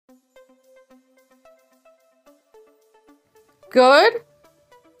good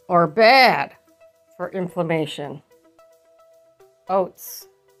or bad for inflammation? Oats.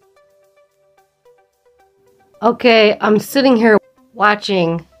 Okay, I'm sitting here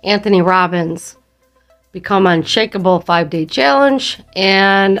watching Anthony Robbins become unshakable 5-day challenge,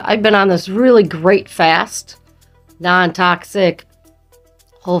 and I've been on this really great fast, non-toxic,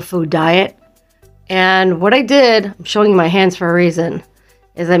 whole food diet. And what I did, I'm showing you my hands for a reason,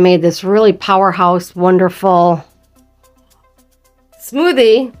 is I made this really powerhouse, wonderful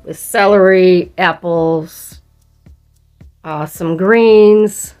smoothie with celery, apples, some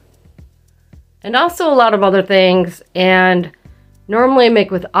greens, and also a lot of other things. And normally I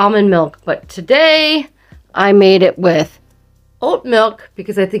make with almond milk, but today I made it with oat milk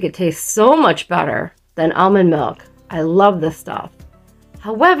because I think it tastes so much better than almond milk. I love this stuff.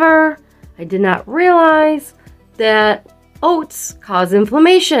 However, I did not realize that oats cause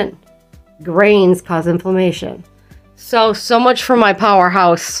inflammation. Grains cause inflammation. So much for my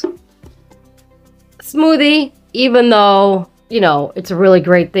powerhouse smoothie, even though, you know, it's a really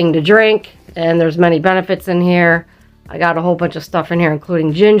great thing to drink and there's many benefits in here. I got a whole bunch of stuff in here,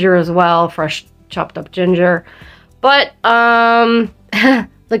 including ginger as well, fresh chopped up ginger. But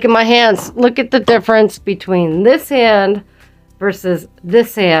look at my hands. Look at the difference between this hand versus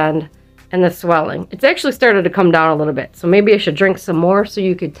this hand and the swelling. It's actually started to come down a little bit, so maybe I should drink some more so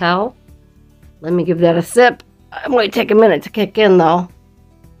you could tell. Let me give that a sip. It might take a minute to kick in though.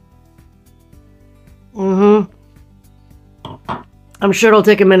 I'm sure it'll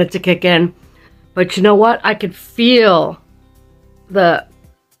take a minute to kick in. But you know what? I could feel the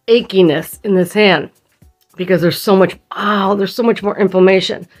achiness in this hand because there's so much, there's so much more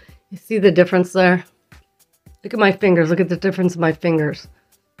inflammation. You see the difference there? Look at my fingers. Look at the difference in my fingers.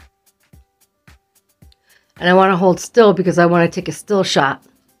 And I want to hold still because I want to take a still shot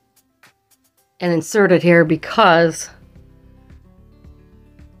and insert it here because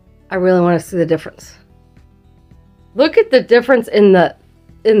I really want to see the difference. Look at the difference in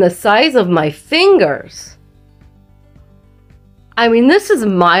the size of my fingers. I mean, this is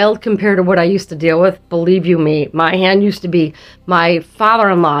mild compared to what I used to deal with. Believe you me, my hand used to be, my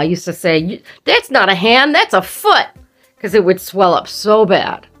father-in-law used to say, that's not a hand, that's a foot, because it would swell up so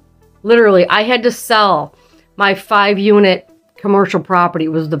bad. Literally, I had to sell my 5-unit commercial property. It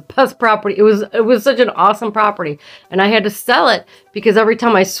was the best property. It was such an awesome property. And I had to sell it because every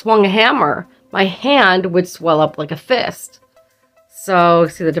time I swung a hammer, my hand would swell up like a fist. So,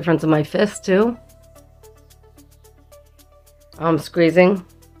 see the difference in my fist too? I'm squeezing.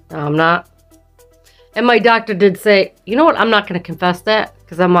 No, I'm not. And my doctor did say, you know what? I'm not going to confess that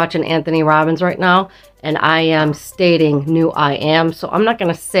because I'm watching Anthony Robbins right now and I am stating new I am. So I'm not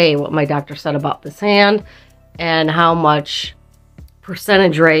going to say what my doctor said about this hand and how much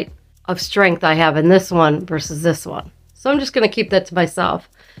percentage rate of strength I have in this one versus this one. So I'm just going to keep that to myself.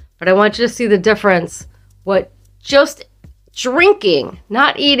 But I want you to see the difference. What just drinking,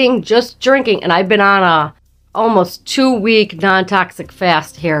 not eating, just drinking. And I've been on a almost 2-week non-toxic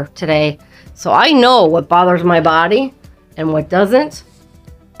fast here today. So I know what bothers my body and what doesn't.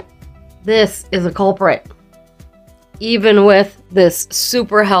 This is a culprit. Even with this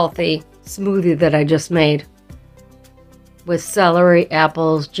super healthy smoothie that I just made. With celery,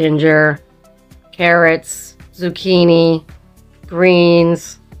 apples, ginger, carrots, zucchini,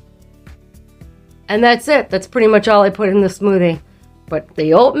 greens. And that's it. That's pretty much all I put in the smoothie. But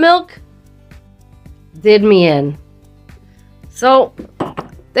the oat milk did me in. So,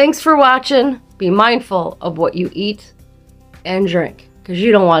 thanks for watching. Be mindful of what you eat and drink, because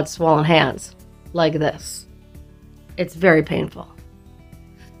you don't want swollen hands like this. It's very painful.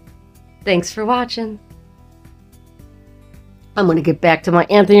 Thanks for watching. I'm going to get back to my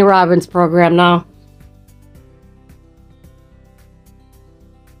Anthony Robbins program now.